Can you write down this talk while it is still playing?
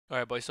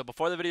Alright boys, so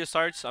before the video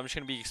starts, I'm just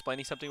going to be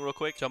explaining something real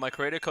quick. So my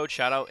creator code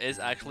shoutout is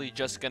actually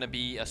just going to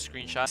be a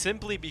screenshot.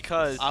 Simply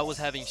because I was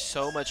having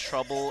so much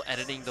trouble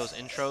editing those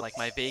intros. Like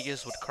my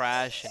Vegas would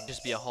crash and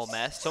just be a whole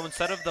mess. So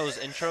instead of those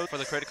intros for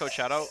the creator code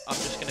shoutout, I'm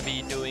just going to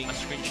be doing a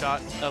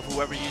screenshot of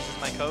whoever uses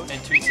my code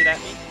and tweets it at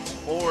me.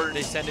 Or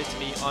they send it to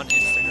me on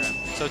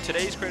Instagram. So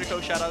today's creator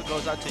code shoutout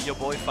goes out to your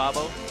boy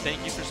Fabo.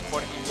 Thank you for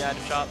supporting me in the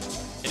item shop.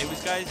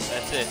 Anyways guys,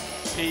 that's it.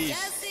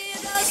 Peace.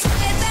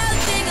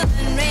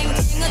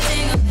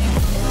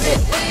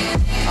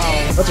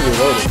 Oh, that's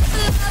reloaded.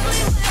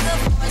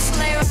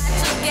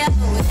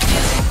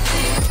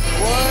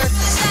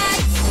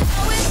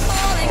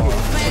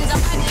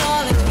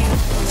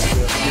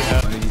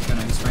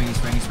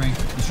 He's spraying.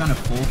 He's trying to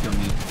full kill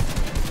me.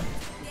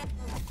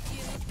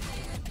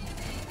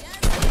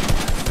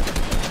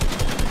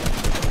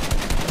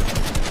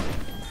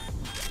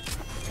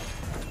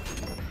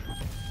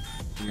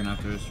 You're gonna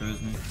have to restore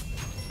me.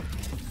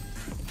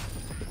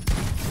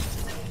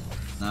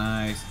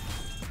 Nice.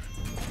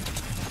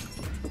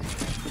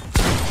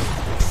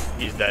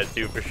 He's dead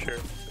too for sure.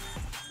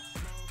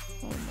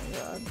 Oh my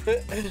god.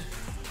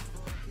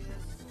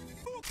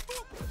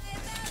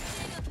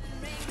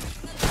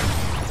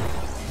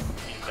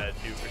 He's dead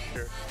too for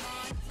sure.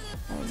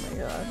 Oh my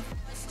god.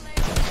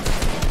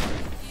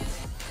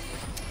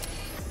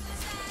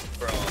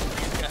 Bro,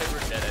 these guys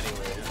were dead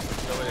anyways.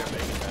 There's no way they're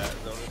making that.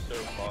 Zone is so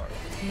far.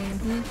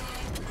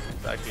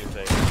 It's actually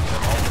insane.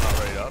 I'm also not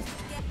ready up.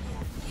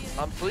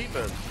 I'm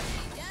sleeping.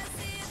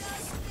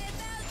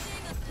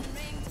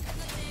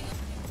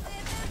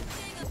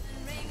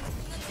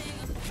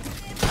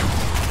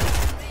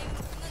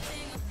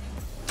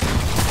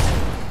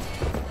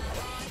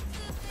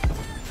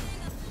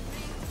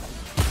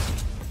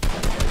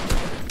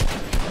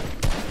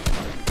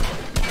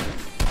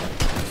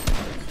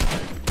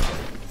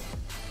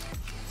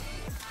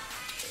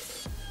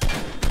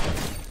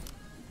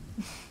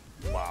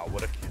 Wow,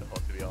 what a kill,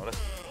 to be honest.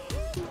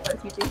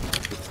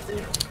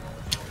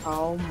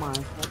 Oh my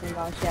fucking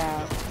gosh,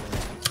 yeah.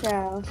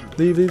 Yeah.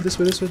 Leave, this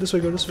way, go this way.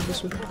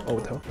 Oh,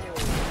 what the hell?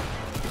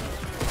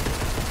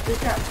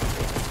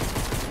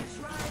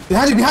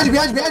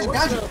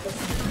 Behind you!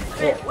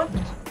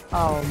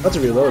 Oh, That's a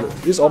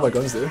reload. Use all my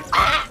guns there.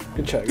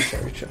 Good try.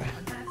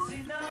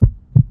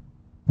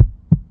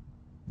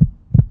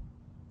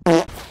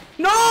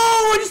 No!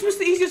 I just missed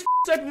the easiest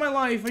step of my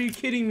life. Are you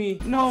kidding me?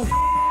 No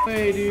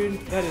way,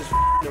 dude. That is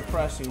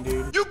depressing,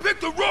 dude. You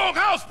picked the wrong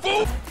house,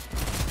 fool!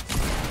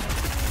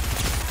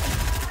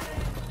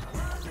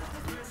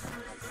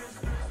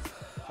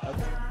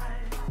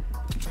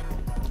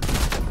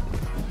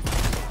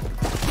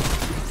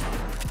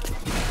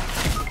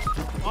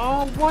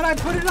 Oh, what? I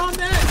put it on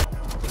net!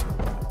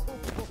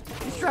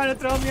 He's trying to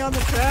throw me on the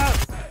trap.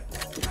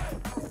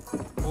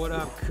 What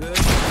up, Kush?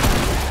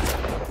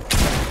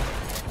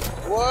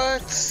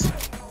 What?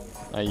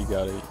 Ah, you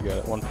got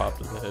it. One pop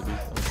to the head.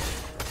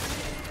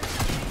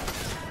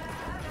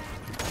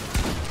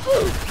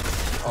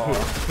 Oh.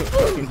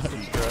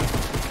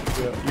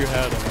 You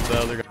had him, the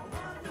other guy.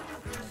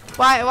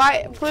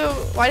 Why, Blue,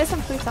 why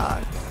doesn't Blue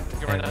talk?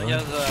 Right now, he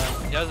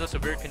has a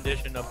severe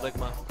condition of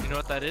ligma. You know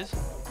what that is?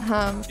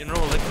 You know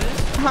what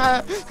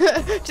ligma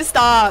is? Just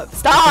stop.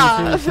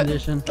 Why?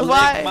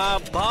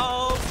 Ligma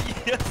balls,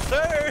 yes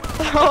sir!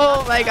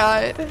 Oh my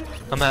god.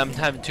 I'm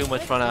having too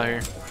much fun out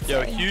here.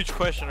 Yo, huge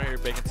question right here,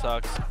 Bacon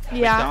Socks.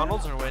 Yeah.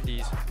 McDonald's or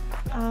Wendy's?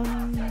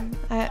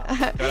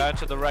 Gotta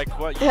answer the right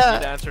question. You Yeah.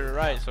 need to answer it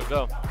right, so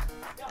go.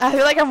 I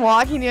feel like I'm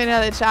walking to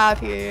another trap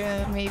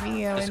here.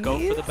 Maybe a Just go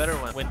Wendy's? for the better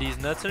one. Wendy's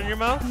nuts in your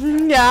mouth?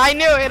 Yeah, I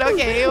knew it.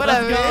 Okay,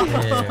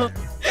 whatever.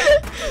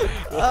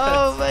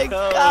 Oh my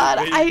god.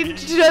 I baby.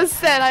 just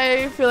said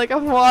I feel like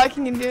I'm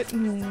walking into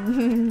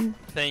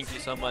Thank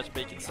you so much,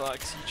 Bacon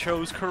Socks. You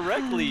chose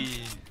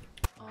correctly.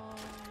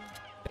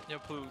 Yo,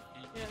 Pooh,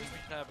 you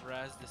should have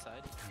Raz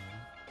decide.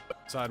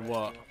 Decide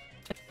what?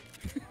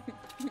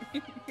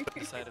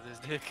 Decide of his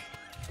dick.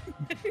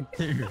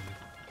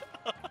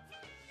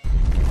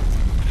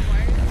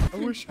 I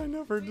wish I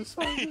never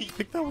decided. I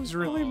think that was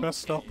really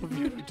messed up of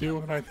you to do,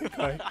 and I think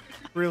I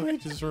really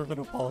deserve an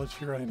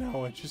apology right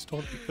now. I just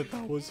don't think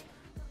that was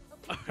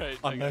Alright,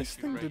 a nice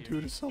thing to do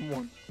to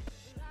someone.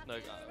 No,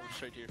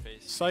 straight to your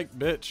face. Psych,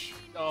 bitch.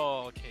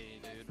 Oh, okay,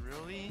 dude.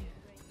 Really?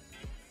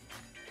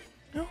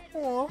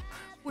 Aw,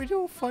 we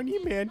do funny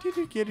man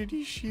didn't get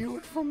any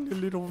shield from the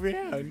little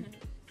van.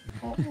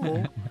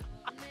 Oh,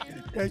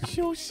 that's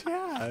so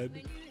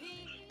sad.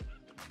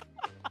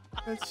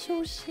 That's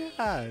so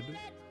sad.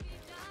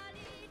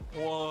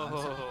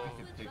 Whoa.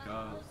 Pick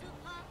up.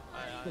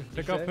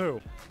 Pick up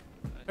who?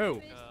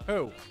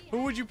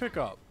 Who would you pick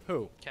up?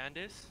 Who?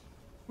 Candace?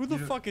 Who the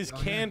fuck is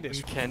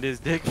Candace? Candace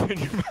dick in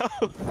your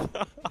mouth.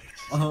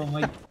 Oh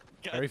my.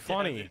 Very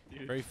funny.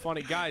 Very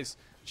funny. Guys,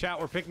 chat,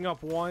 we're picking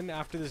up one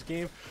after this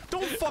game.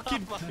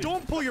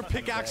 Don't pull your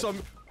pickaxe on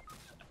me.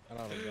 I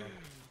don't know.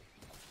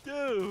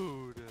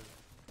 Dude.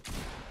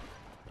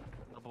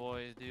 The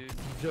boys, dude.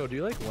 Joe, do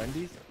you like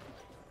Wendy's?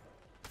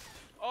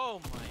 Oh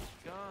my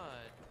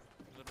god.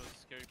 Little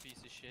scary piece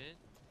of shit.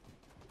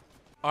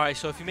 Alright,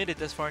 so if you made it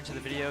this far into the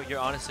video, you're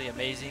honestly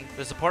amazing.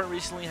 The support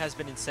recently has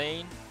been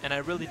insane, and I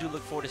really do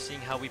look forward to seeing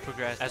how we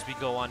progress as we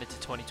go on into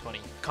 2020.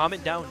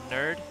 Comment down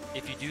nerd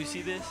if you do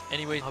see this.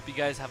 Anyways, hope you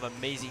guys have an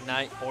amazing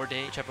night or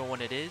day, whichever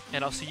one it is,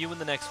 and I'll see you in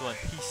the next one.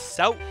 Peace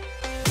out!